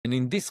And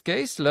in this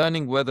case,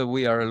 learning whether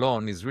we are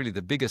alone is really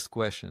the biggest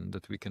question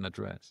that we can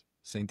address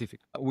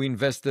scientifically. We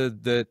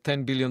invested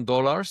 $10 billion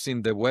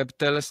in the Webb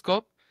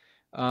Telescope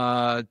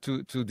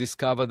to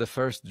discover the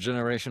first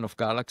generation of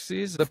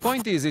galaxies. The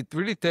point is, it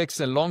really takes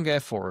a long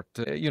effort,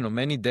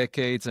 many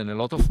decades and a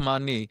lot of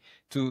money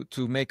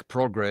to make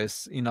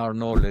progress in our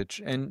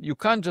knowledge. And you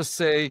can't just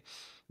say,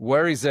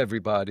 where is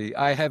everybody?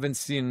 I haven't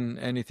seen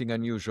anything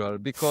unusual,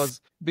 because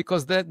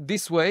that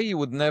this way you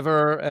would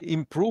never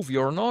improve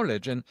your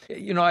knowledge. And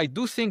I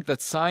do think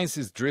that science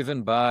is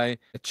driven by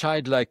a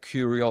childlike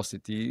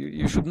curiosity.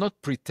 You should not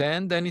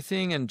pretend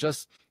anything and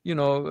just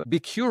be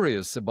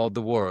curious about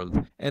the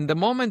world. And the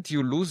moment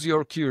you lose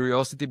your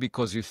curiosity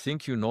because you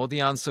think you know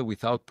the answer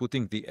without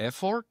putting the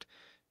effort,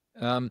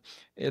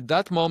 at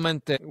that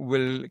moment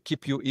will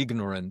keep you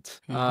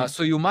ignorant.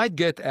 So you might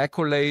get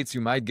accolades,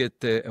 you might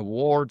get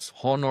awards,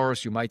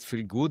 honors, you might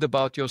feel good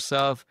about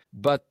yourself.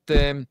 But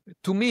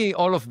to me,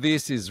 all of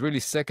this is really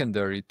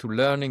secondary to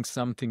learning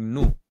something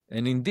new.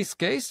 And in this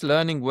case,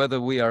 learning whether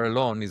we are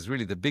alone is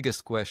really the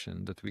biggest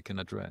question that we can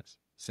address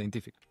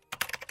scientifically.